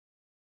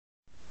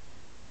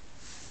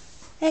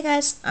Hey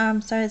guys,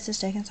 I'm sorry this is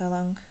taking so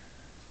long,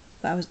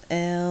 but I was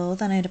ill,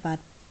 then I had a bad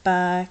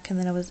back, and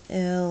then I was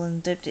ill,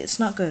 and it's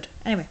not good.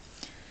 Anyway,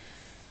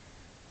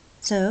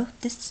 so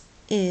this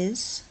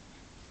is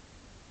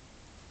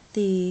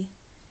the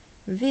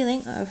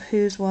revealing of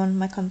who's won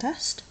my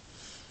contest.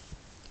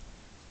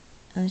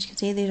 And as you can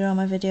see, these are all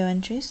my video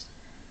entries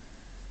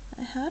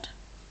I had.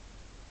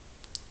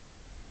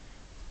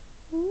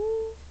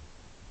 Ooh.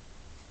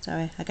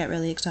 Sorry, I get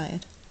really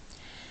excited.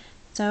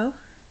 So,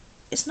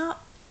 it's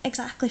not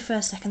exactly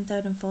first, second,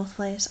 third and fourth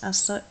place as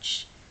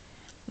such,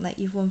 like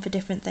you've won for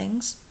different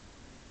things.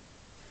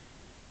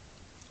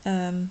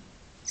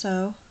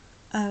 So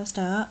I'll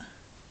start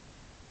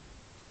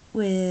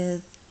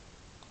with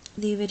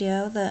the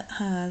video that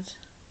had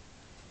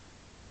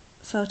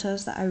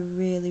photos that I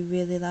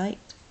really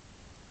liked.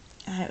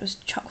 It was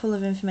chock full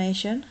of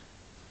information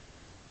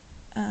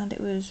and it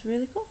was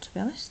really cool, to be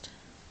honest.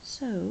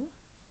 So,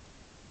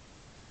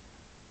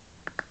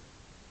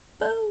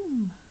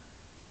 boom!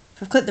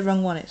 If I've clicked the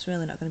wrong one, it's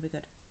really not going to be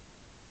good.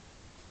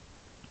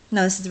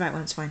 No, this is the right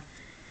one, it's fine.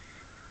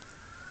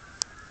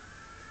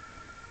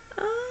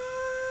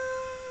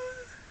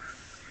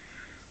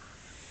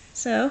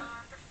 So,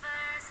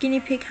 Guinea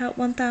Pig Help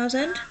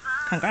 1000,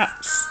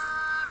 congrats!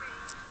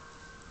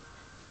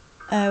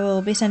 I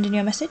will be sending you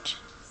a message,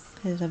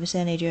 because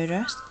obviously I need your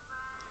address.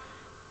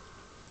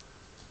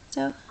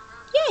 So,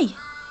 yay!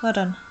 Well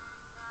done.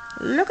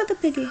 Look at the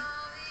piggy.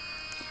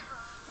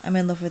 I'm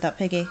in love with that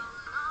piggy.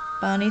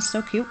 Barney's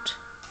so cute.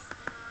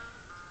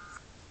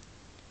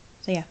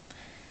 So yeah.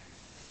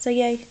 So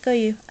yay, go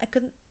you. I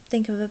couldn't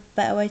think of a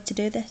better way to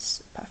do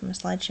this, apart from a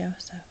slideshow,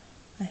 so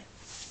I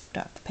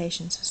don't have the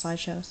patience for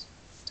slideshows.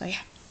 So yeah.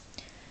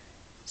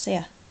 So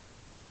yeah.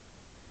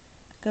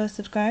 Go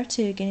subscribe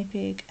to Guinea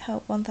Pig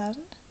Help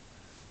 1000.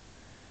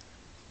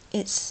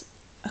 It's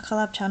a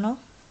collab channel.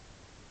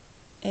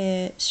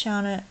 It's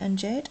Shauna and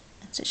Jade.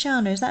 Is it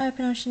Shauna? Is that how I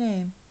pronounce your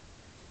name?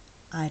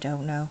 I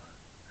don't know.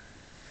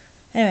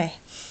 Anyway,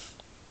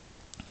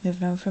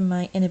 moving on from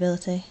my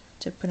inability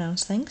to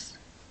pronounce things.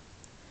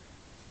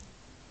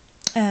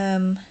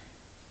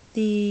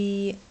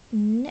 The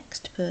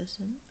next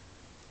person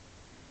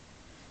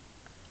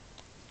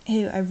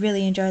who I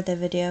really enjoyed their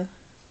video,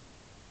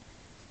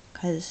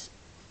 because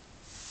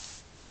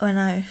when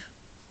I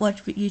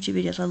watch YouTube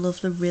videos I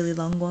love the really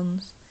long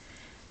ones,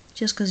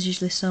 just because there's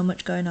usually so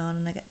much going on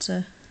and I get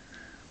to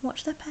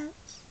watch their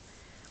pets.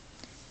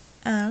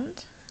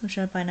 And I'm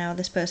sure by now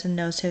this person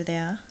knows who they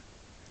are.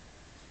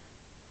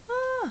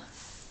 Ah,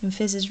 and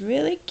Fizz is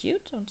really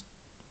cute. I'll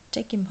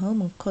take him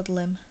home and cuddle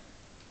him.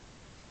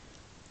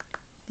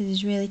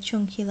 He's really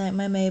chunky like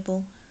my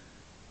Mabel.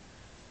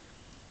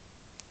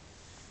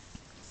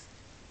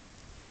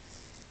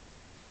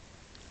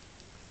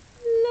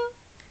 Look.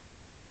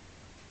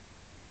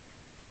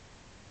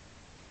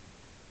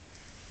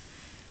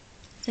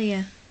 So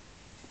yeah.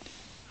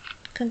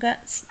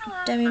 Congrats, Hello,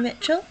 Demi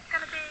Mitchell.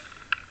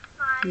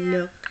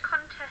 Look.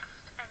 Contest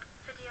and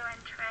video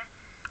entry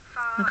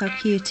for Look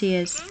how cute he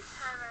is.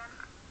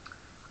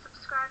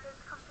 subscribers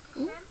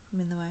competition. Ooh, I'm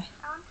in the way.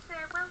 I want to say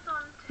well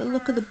done to But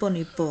look at the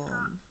bunny She's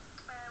bum.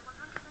 got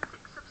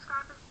 106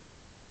 subscribers.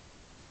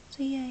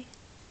 So yay.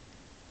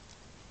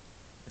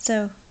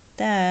 So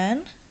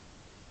then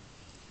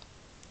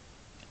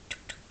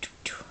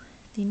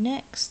the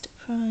next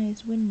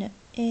prize winner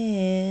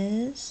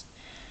is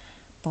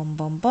boom.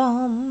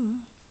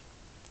 Boom.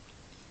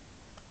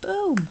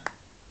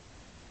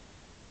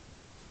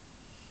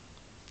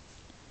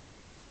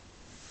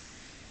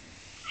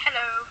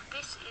 Hello,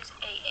 this is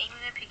a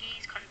Aiming the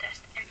Piggies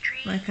contest entry.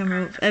 My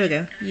camera, there we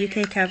go.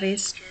 UK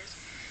Cavies.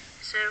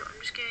 So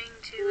I'm just going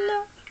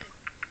to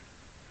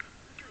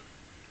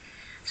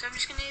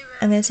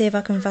I'm going to see if I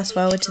can fast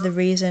forward to the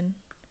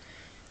reason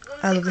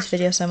I love this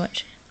video so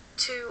much.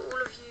 To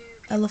all of you,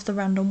 I love the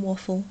random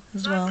waffle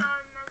as well.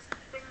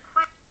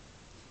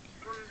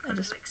 I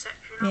just,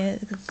 yeah,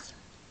 because,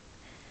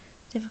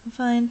 see if I can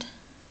find.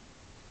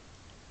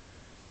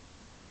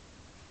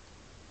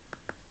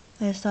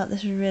 I just thought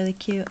this was really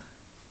cute.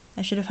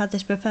 I should have had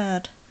this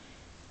prepared,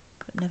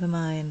 but never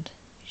mind.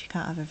 You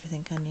can't have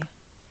everything, can you?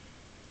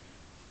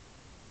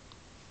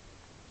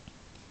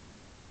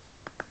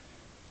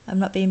 I'm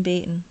not being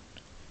beaten.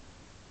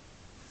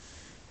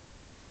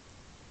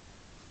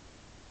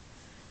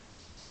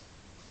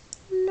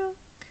 Look.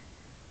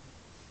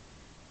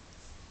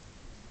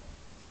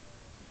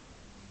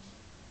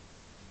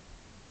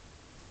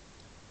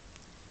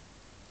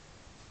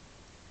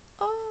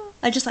 Oh,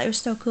 I just thought it was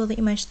so cool that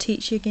you managed to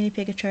teach your guinea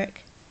pig a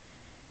trick.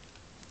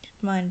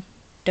 Mine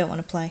don't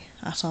want to play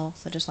at all.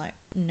 They're just like,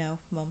 no,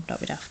 Mum, don't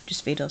be daft,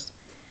 just feed us.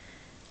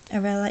 I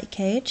really like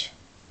Cage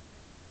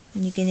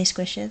and your guinea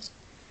squishes.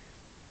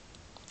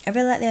 I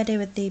really like the idea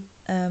with the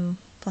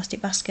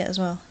plastic basket as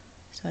well,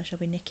 so I shall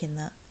be nicking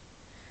that.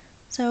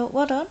 So,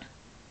 well done.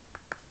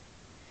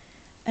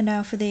 And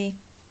now for the,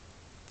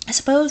 I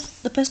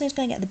suppose the person who's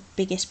going to get the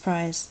biggest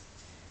prize,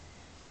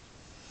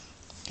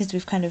 because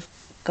we've kind of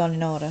gone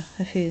in order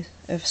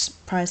of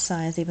prize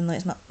size, even though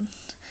it's not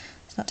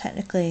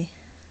technically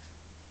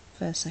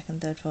first, second,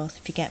 third, fourth,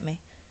 if you get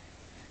me.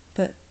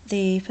 But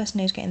the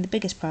person who's getting the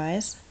biggest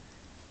prize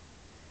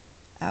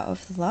out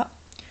of the lot,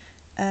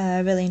 I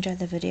really enjoyed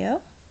the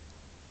video.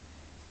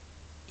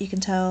 You can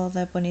tell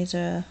their bunnies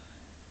are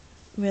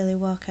really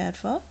well cared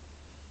for.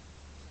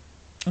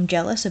 I'm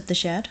jealous of the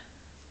shed.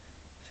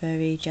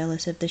 Very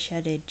jealous of the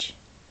sheddage.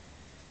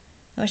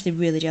 I'm actually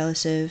really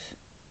jealous of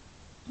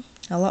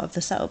a lot of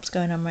the setups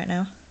going on right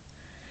now.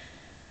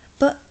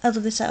 But I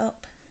love the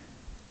setup.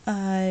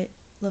 I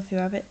love the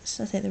rabbits.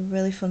 I think they're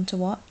really fun to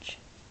watch.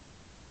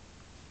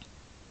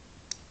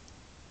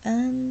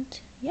 And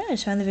yeah, I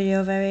just found the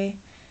video very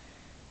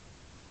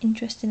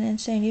interesting and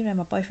insane. Even had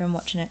my boyfriend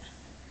watching it.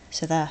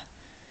 So there.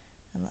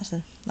 And that's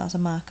a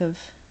mark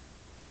of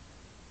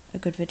a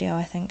good video,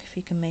 I think, if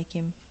you can make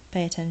him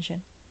pay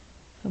attention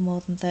for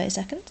more than 30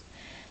 seconds.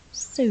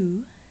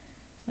 So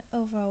my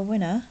overall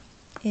winner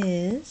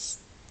is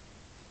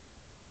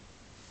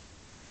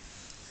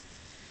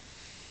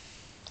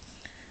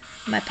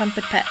My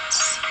Pampered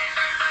Pets.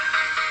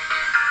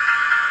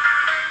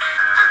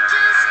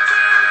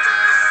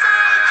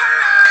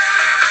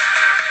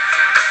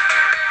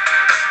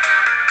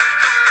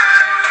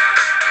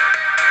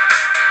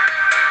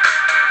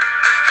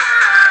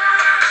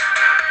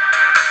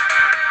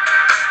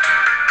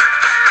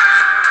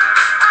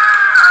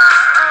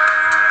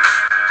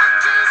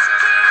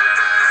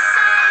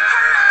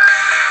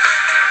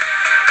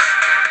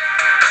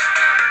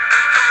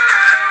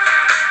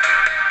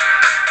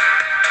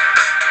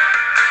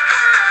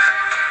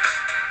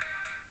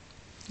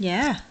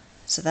 Yeah,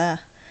 so there.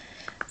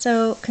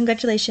 So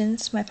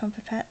congratulations, My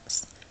Pampered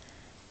Pets.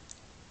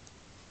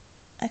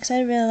 Like I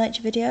said, I really liked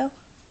your video.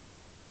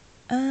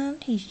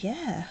 And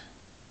yeah.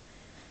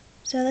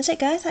 So that's it,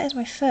 guys. That is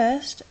my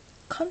first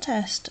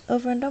contest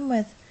over and done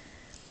with.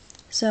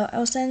 So I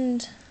will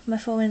send my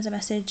 4 winners a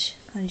message.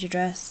 I need your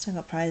address. I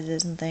got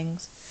prizes and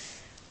things.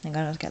 I'm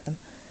gonna get them.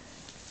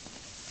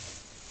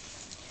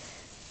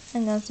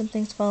 And then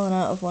something's fallen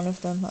out of one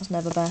of them. That's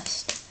never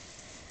best.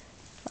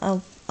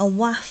 I'll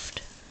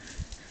waft.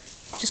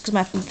 Just because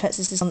My Pampered Pets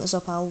is this on that's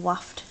up, I'll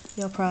waft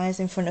your prize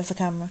in front of the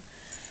camera.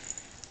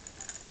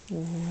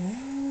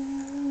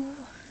 Ooh.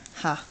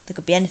 Ha, there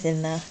could be anything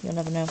in there, you'll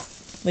never know.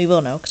 Well, you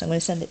will know, because I'm going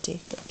to send it to you,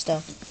 but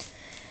still.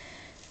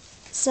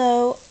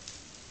 So,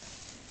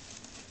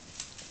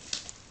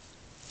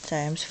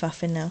 sorry, I'm just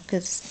faffing now,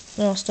 because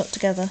we're all stuck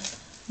together.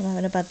 I'm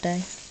having a bad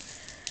day.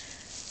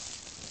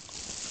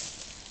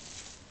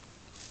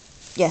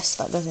 Yes,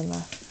 that goes in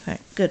there.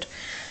 Right, good.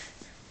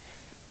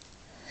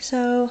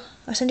 So,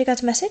 I'll send you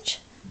guys a message.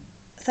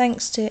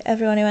 Thanks to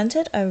everyone who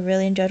entered. I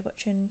really enjoyed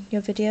watching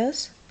your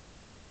videos.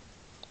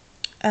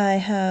 I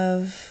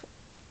have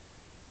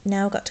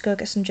now got to go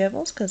get some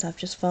gerbils because I've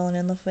just fallen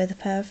in love with a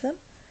pair of them.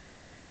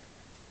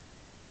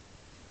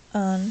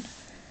 And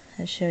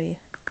I'll show you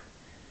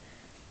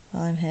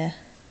while I'm here.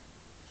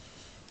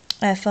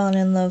 I've fallen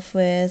in love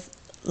with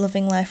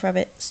Loving Life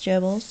Rabbits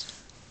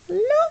gerbils.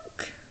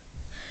 Look!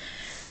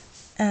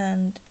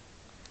 And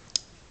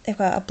they've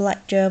got a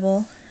black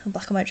gerbil, a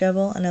black and white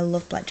gerbil, and I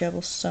love black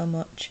gerbils so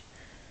much.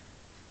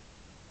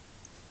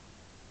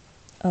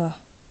 Oh,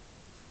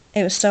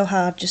 it was so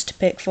hard just to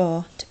pick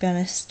 4, to be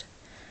honest.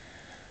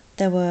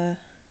 There were,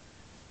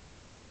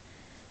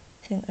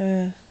 I think there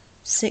were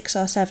 6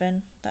 or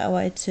 7 that I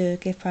wanted to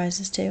give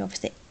prizes to.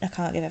 Obviously, I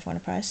can't give everyone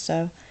a prize,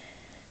 so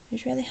it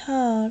was really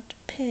hard to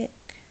pick.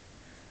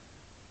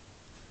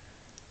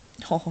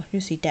 Oh,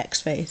 you see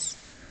Deck's face.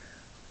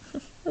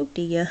 Oh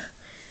dear.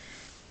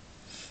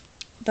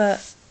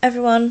 But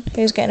everyone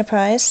who's getting a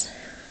prize,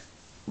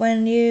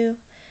 when you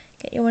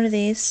get you one of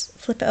these,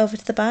 flip it over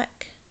to the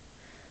back,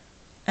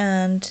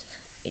 and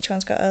each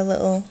one's got a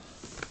little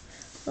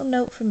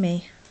note from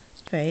me.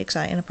 It's very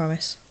exciting, I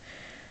promise.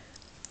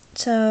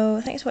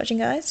 So thanks for watching,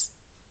 guys.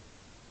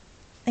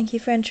 Thank you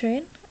for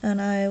entering,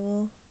 and I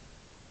will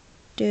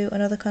do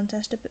another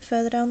contest a bit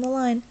further down the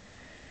line.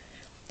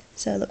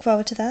 So look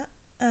forward to that.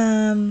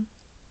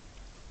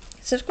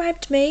 Subscribe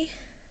to me,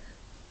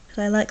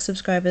 because I like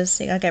subscribers.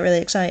 I get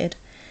really excited.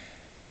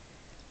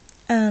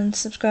 And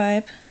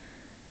subscribe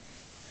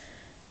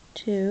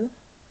to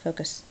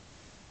focus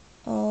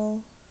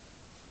all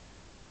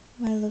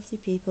my lovely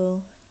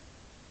people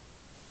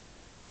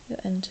who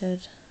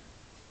entered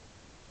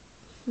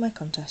my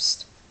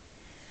contest.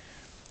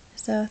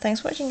 So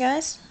thanks for watching,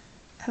 guys.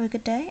 Have a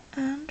good day,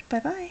 and bye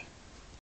bye.